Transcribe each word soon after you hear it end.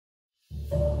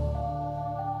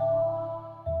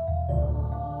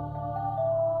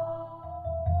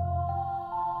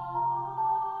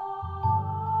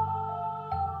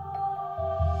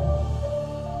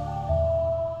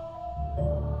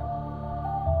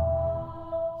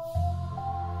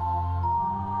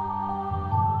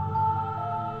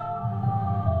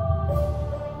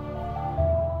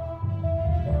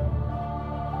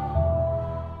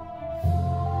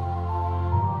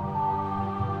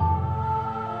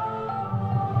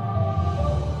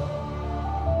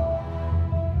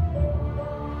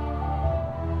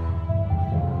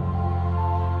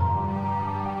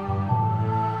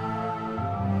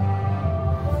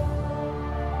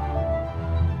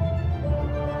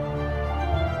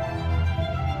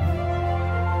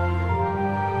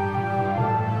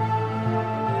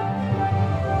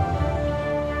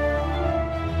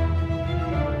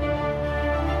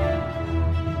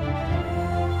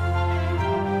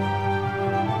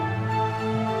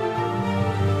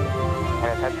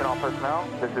Attention all personnel,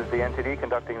 this is the NTD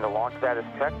conducting the launch status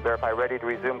check. Verify ready to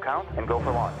resume count and go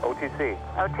for launch. OTC.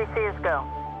 OTC is go.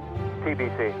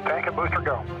 TBC. Tank and booster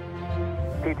go.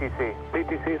 PTC.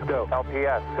 PTC is go.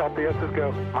 LPS. LPS is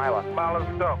go. MILA. MILA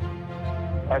is go.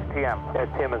 STM.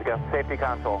 STM is go. Safety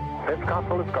console. Safety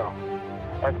console is go.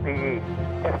 SPE.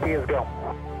 SP is go.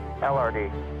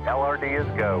 LRD. LRD is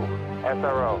go.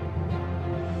 SRO.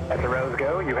 SRO is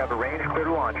go. You have a range clear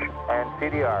to launch. And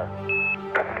CDR.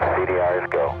 CDR is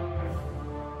go.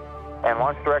 And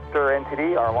Launch Director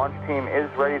NTD, our launch team is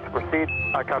ready to proceed.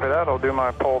 I copy that. I'll do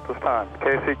my poll at this time.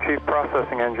 KC Chief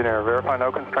Processing Engineer, verify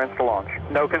no constraints to launch.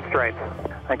 No constraints.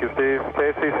 Thank you, Steve.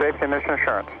 KC Safety and Mission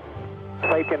Assurance.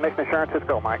 Safety and mission assurance is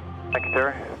go, Mike. Thank you,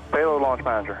 Terry. Payload Launch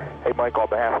Manager. Hey, Mike, on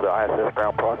behalf of the ISS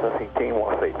ground processing team, I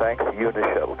want to say thanks to you and the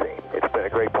shuttle team. It's been a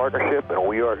great partnership, and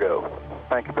we are go.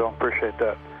 Thank you, Bill. Appreciate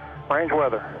that. Range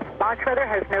weather. Launch weather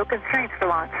has no constraints for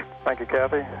launch. Thank you,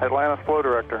 Kathy. Atlantis Flow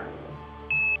Director.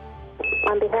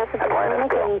 On behalf of the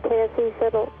Atlantis and KSC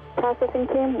Shuttle Processing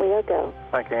Team, we are go.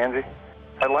 Thank you, Angie.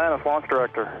 Atlantis Launch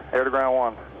Director, Air to Ground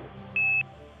 1.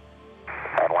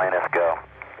 Atlantis, go.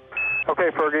 Okay,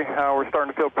 Fergie, we're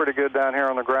starting to feel pretty good down here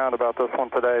on the ground about this one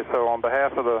today. So on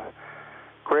behalf of the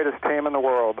greatest team in the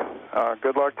world,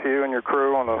 good luck to you and your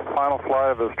crew on the final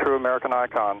flight of this true American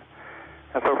icon.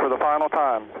 And so for the final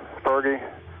time, Fergie,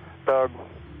 Doug,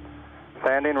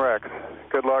 Sandy, and Rex,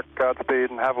 good luck, Godspeed,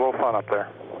 and have a little fun up there.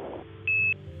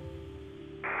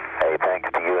 Hey, thanks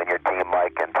to you and your team,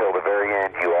 Mike. Until the very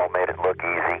end, you all made it look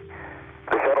easy.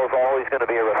 The shuttle's always going to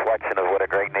be a reflection of what a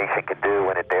great nation can do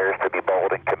when it dares to be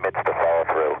bold and commits to follow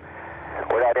through.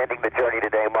 We're not ending the journey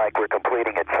today, Mike. We're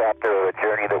completing a chapter of a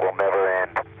journey that will never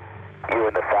end. You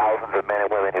and the thousands of men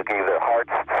and women who gave their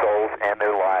hearts, souls, and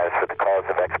their lives for the cause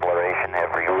of exploration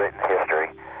have rewritten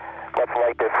history. Let's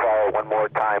light this fire one more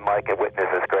time, Mike, and witness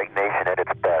this great nation at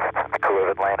its best. The crew of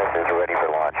Atlantis is ready for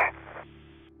launch.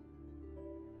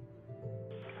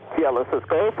 This is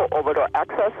go for orbital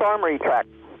access arm retract.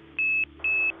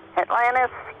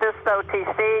 Atlantis, this is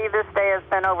OTC. This day has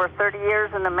been over 30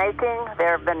 years in the making.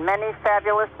 There have been many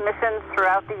fabulous missions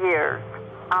throughout the years.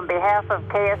 On behalf of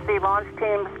KSC launch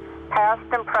teams, past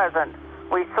and present,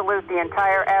 we salute the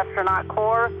entire astronaut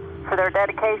corps for their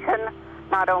dedication,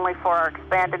 not only for our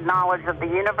expanded knowledge of the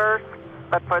universe,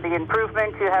 but for the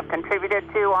improvement you have contributed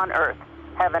to on Earth.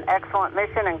 Have an excellent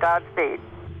mission and Godspeed.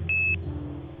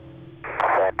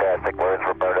 Fantastic words,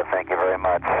 Roberta. Thank you very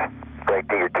much. Great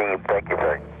to your team. Thank you,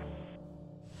 sir.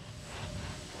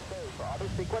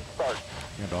 Sequence start.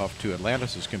 And off to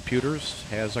Atlantis' computers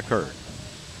has occurred.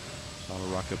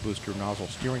 Solid rocket booster nozzle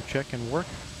steering check and work.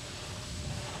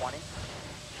 20.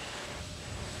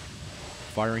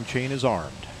 Firing chain is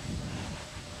armed.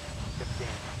 15.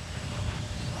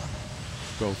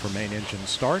 Go for main engine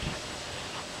start.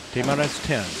 T-minus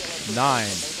 10, 9,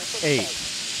 8,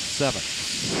 7,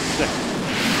 6.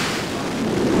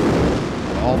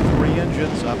 All three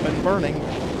engines up and burning. 2,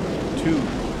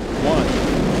 1,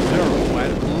 0.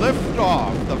 And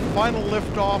liftoff, the final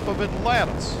liftoff of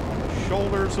Atlantis. On the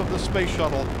shoulders of the space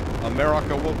shuttle,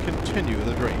 America will continue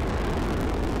the dream.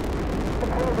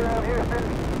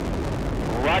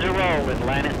 Roger, roll,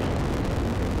 Atlantis.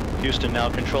 Houston now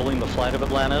controlling the flight of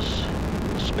Atlantis.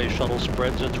 The space shuttle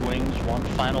spreads its wings one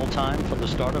final time for the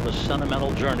start of a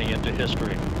sentimental journey into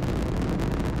history.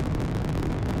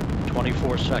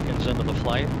 24 seconds into the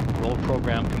flight, roll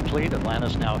program complete.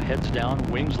 Atlantis now heads down,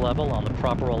 wings level on the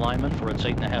proper alignment for its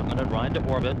 8.5-minute ride to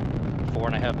orbit.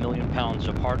 4.5 million pounds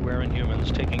of hardware and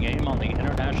humans taking aim on the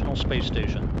International Space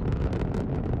Station.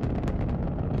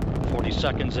 40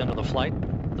 seconds into the flight,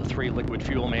 the three liquid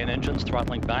fuel main engines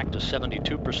throttling back to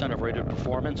 72% of rated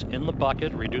performance in the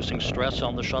bucket, reducing stress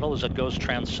on the shuttle as it goes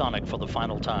transonic for the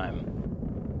final time.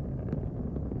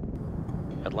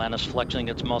 Atlantis flexing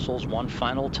its muscles one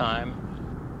final time.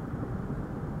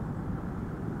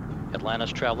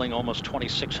 Atlantis traveling almost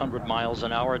 2,600 miles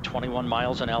an hour, 21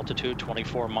 miles in altitude,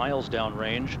 24 miles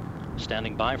downrange,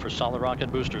 standing by for solid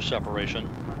rocket booster separation.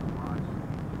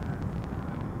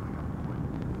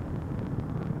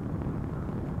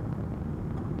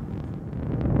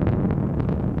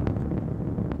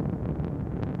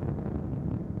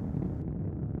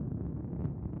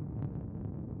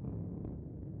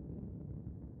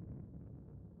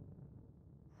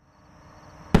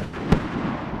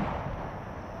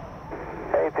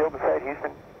 Field in sight,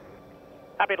 Houston.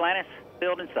 Copy, Atlantis.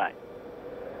 Field in sight.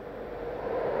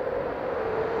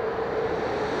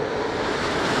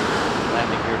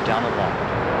 Landing gear down aloft.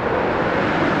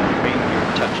 Main gear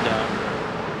touchdown.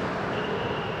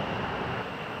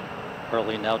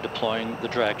 Hurley now deploying the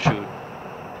drag chute.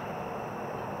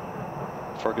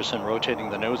 Ferguson rotating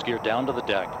the nose gear down to the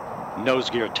deck. Nose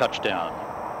gear touchdown.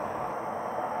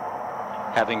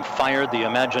 Having fired the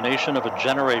imagination of a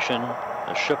generation,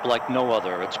 a ship like no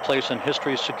other, its place in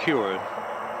history secured,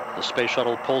 the space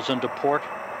shuttle pulls into port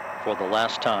for the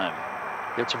last time.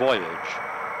 Its voyage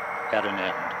at an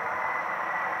end.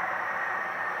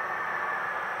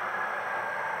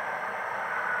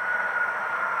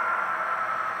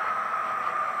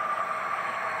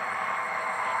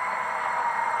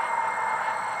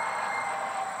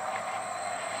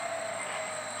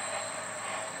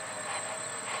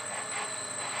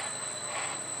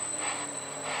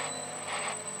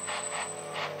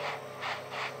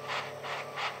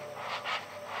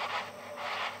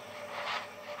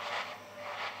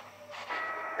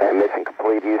 Mission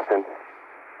complete, Houston.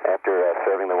 After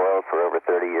serving the world for over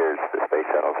 30 years, the space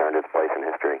shuttle's earned its place in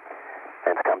history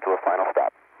and it's come to a final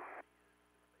stop.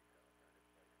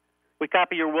 We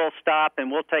copy your will stop,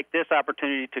 and we'll take this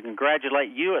opportunity to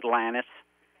congratulate you, Atlantis,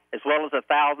 as well as the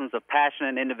thousands of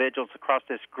passionate individuals across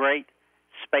this great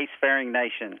spacefaring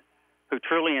nation who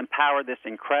truly empowered this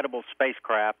incredible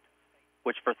spacecraft,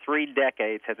 which for 3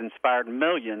 decades has inspired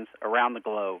millions around the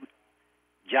globe.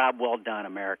 Job well done,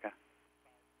 America.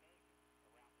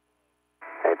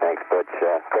 Hey, thanks, Butch.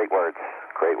 Great words.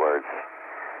 Great words.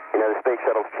 You know, the space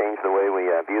shuttle's changed the way we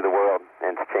view the world,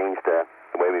 and it's changed the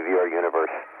way we view our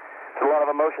universe. There's a lot of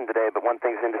emotion today, but one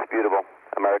thing's indisputable.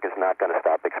 America's not going to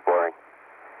stop exploring.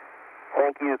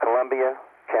 Thank you, Columbia,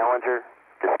 Challenger,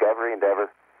 Discovery, Endeavor,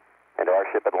 and our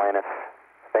ship Atlantis.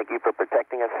 Thank you for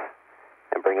protecting us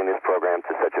and bringing this program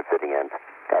to such a fitting end.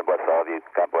 God bless all of you.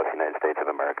 God bless the United States of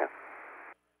America.